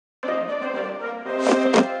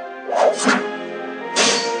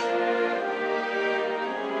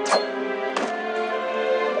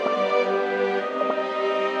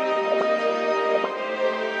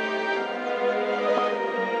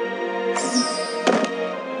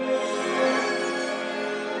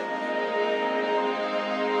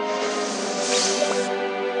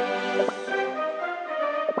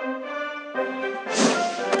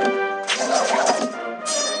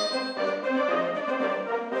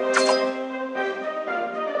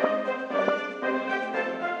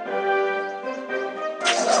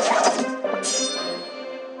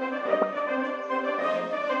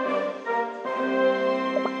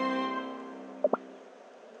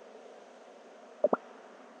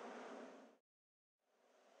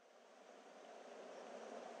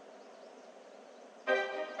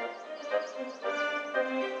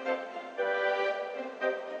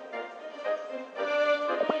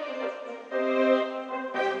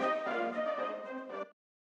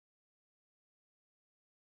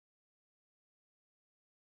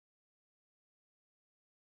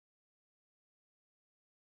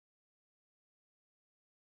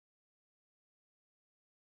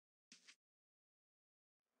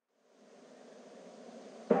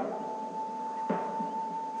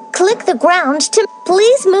attack the ground to...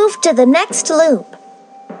 Please move to the next loop.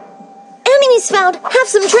 Enemies found. Have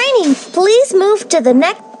some training. Please move to the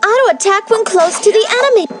next... Auto attack when close to the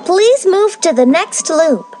enemy. Please move to the next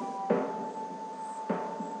loop.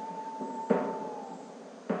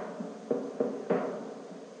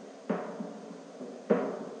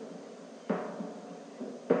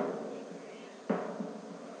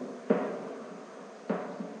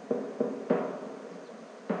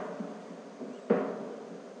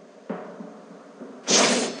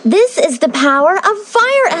 This is the power of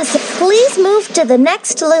fire essence. Please move to the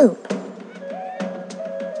next loop.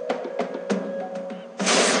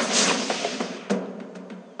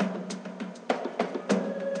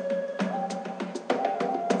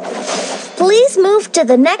 Please move to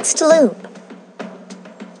the next loop.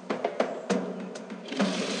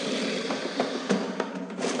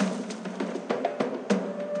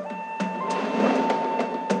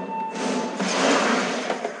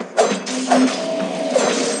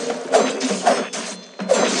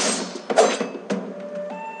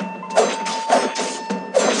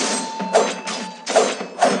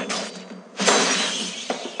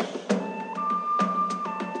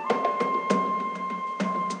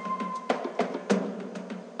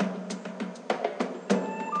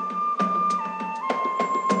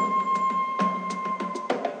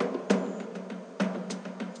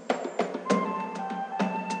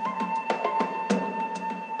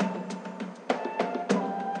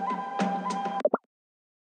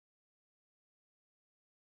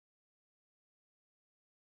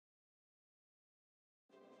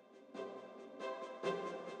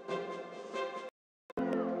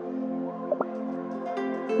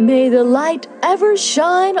 May the light ever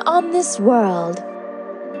shine on this world.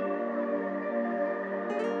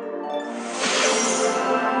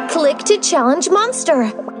 Click to challenge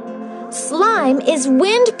monster. Slime is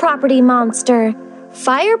wind property monster.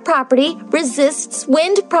 Fire property resists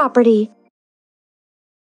wind property.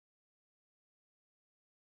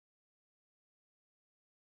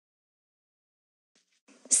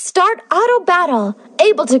 Start auto battle.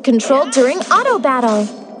 Able to control during auto battle.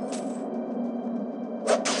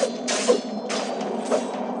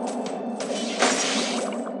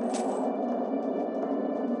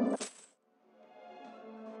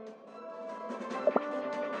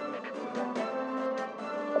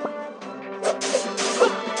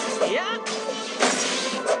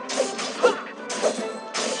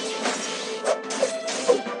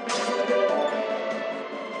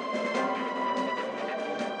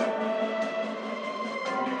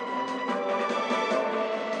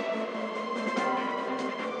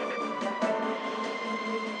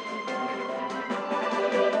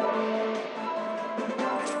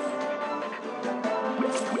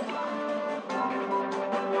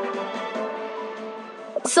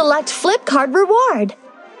 Select Flip Card Reward.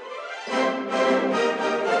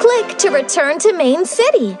 Click to return to main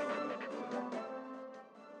city.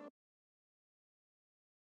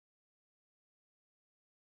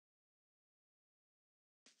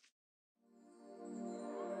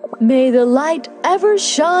 May the light ever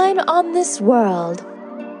shine on this world.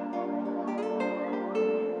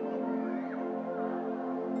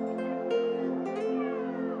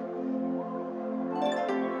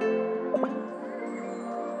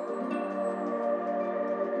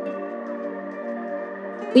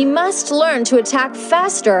 We must learn to attack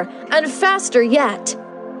faster and faster yet.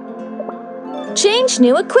 Change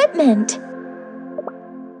new equipment.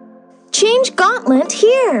 Change gauntlet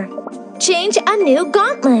here. Change a new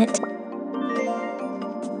gauntlet.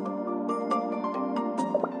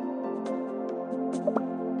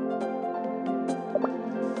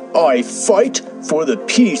 I fight for the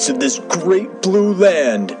peace of this great blue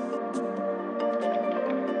land.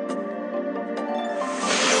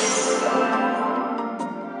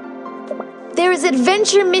 There is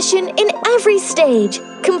adventure mission in every stage.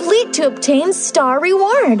 Complete to obtain star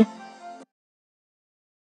reward.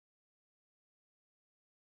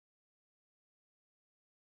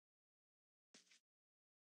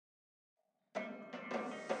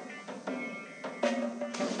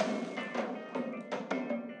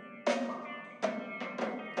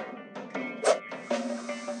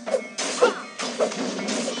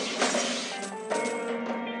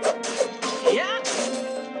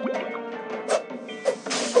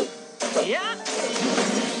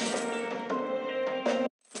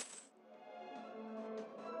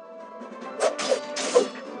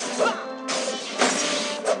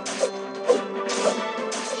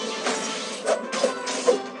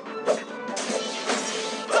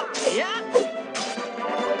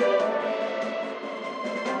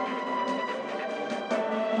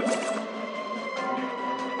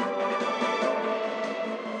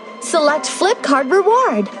 Select Flip Card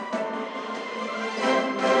Reward.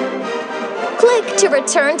 Click to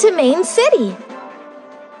return to main city.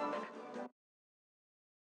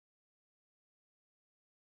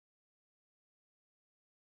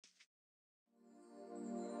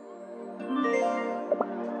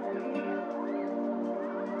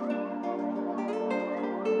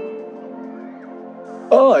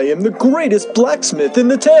 I am the greatest blacksmith in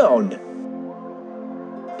the town.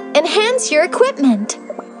 Enhance your equipment.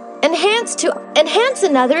 Enhance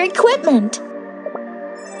another equipment.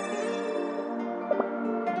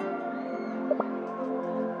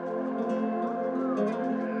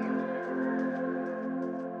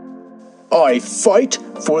 I fight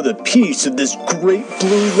for the peace of this great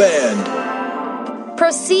blue land.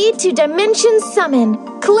 Proceed to Dimension Summon.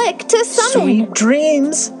 Click to summon. Sweet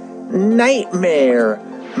dreams. Nightmare.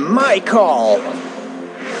 My call.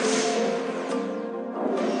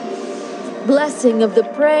 Blessing of the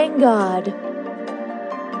Praying God.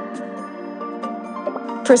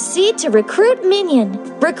 Proceed to recruit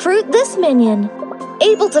minion. Recruit this minion.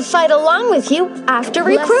 Able to fight along with you after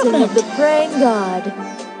Blessing recruitment. of the Praying God.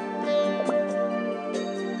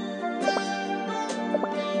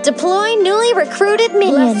 Deploy newly recruited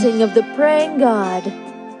minion. Blessing of the Praying God.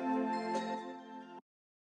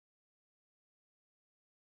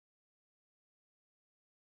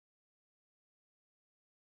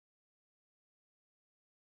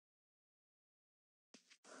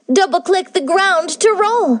 Double-click the ground to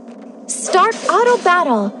roll. Start auto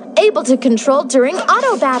battle. Able to control during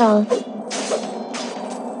auto battle.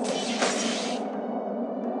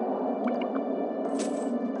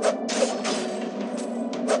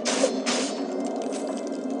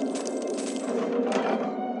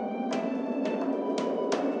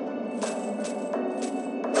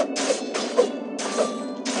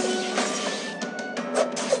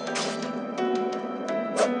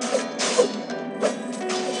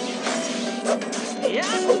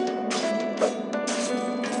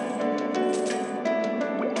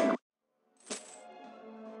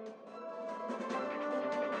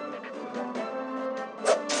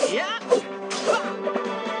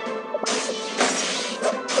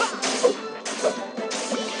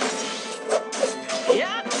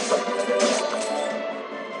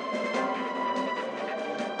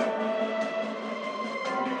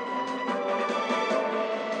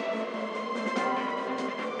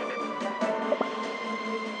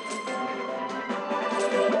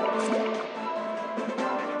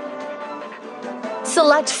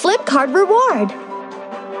 Select Flip Card Reward.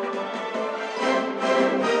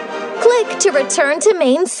 Click to return to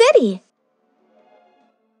main city.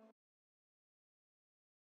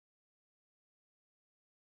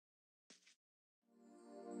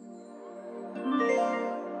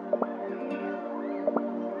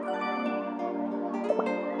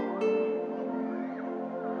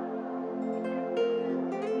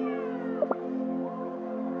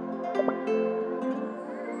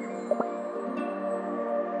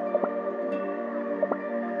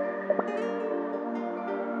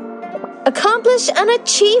 Accomplish an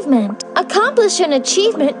achievement. Accomplish an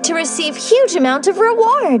achievement to receive huge amount of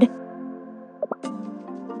reward.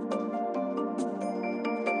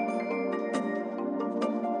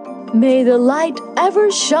 May the light ever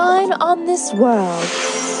shine on this world.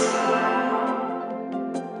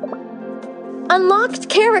 Unlocked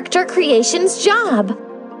character creations job.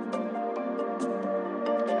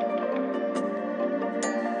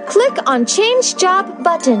 Click on Change Job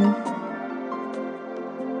button.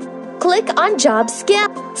 Click on Job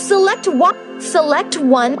Skill. Select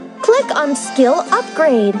one. Click on Skill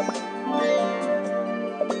Upgrade.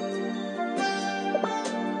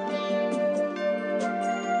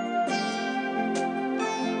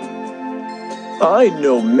 I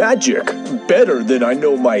know magic better than I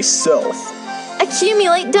know myself.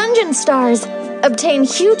 Accumulate dungeon stars. Obtain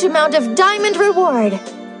huge amount of diamond reward.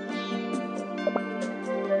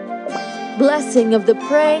 Blessing of the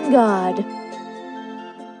Praying God.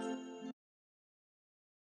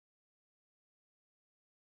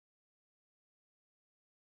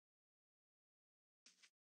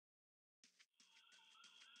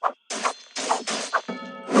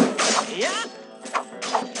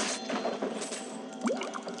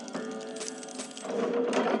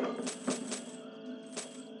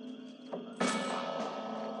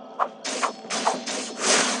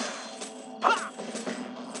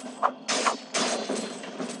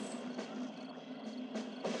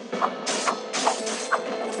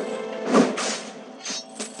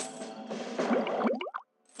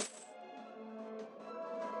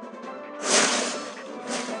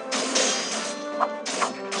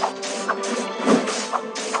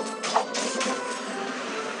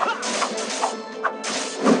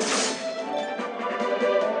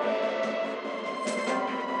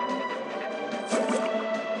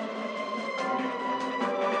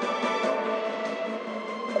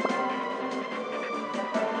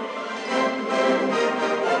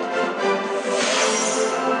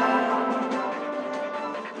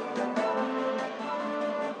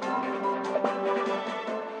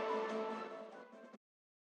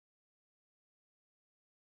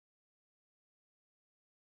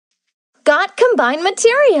 got combined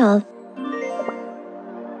material.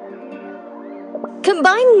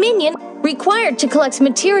 Combined minion required to collect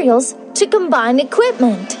materials to combine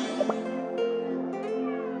equipment.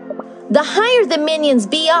 The higher the minion's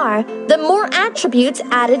BR, the more attributes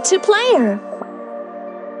added to player.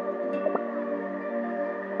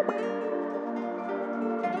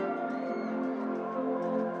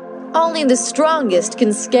 Only the strongest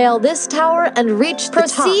can scale this tower and reach the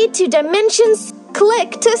top. Proceed to dimensions.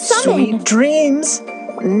 Click to summon. Sweet dreams.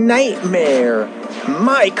 Nightmare.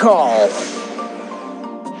 My call.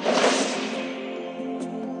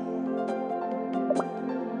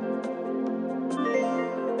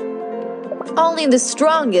 Only the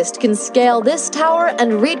strongest can scale this tower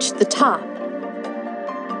and reach the top.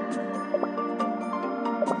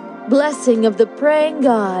 Blessing of the praying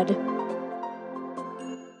God.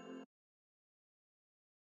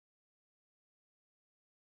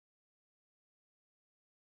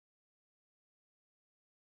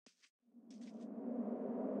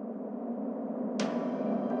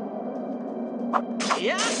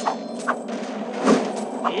 Yeah.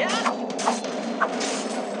 Yeah.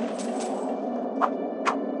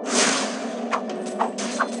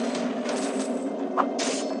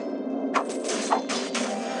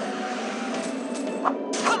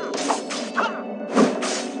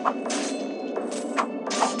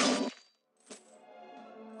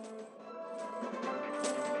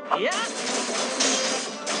 Yeah.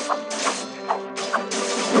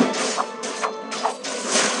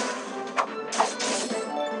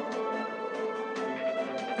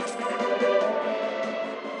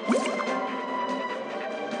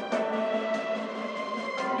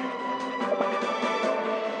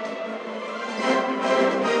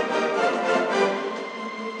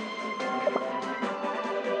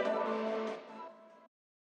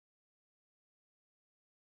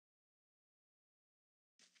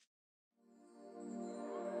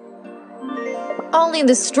 Only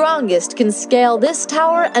the strongest can scale this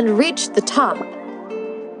tower and reach the top.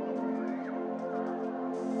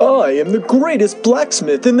 I am the greatest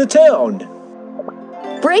blacksmith in the town.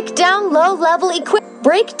 Break down low-level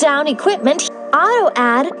equipment. Auto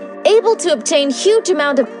add. Able to obtain huge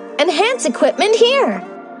amount of enhance equipment here.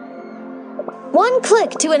 One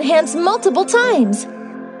click to enhance multiple times.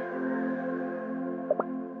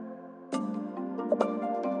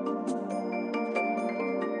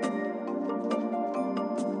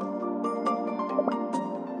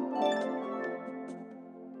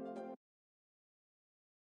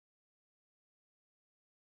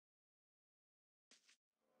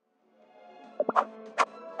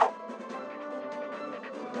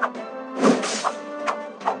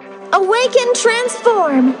 Awaken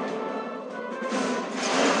transform.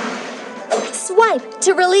 Swipe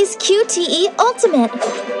to release QTE Ultimate.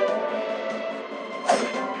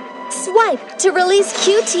 Swipe to release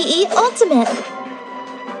QTE Ultimate.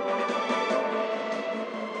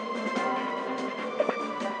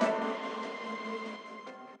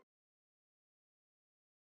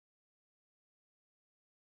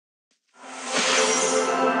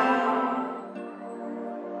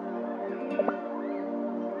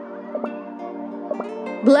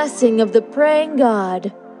 Blessing of the praying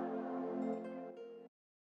God.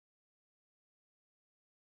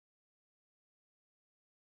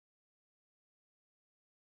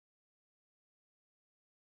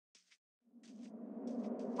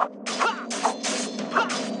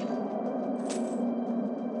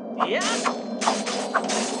 Yeah.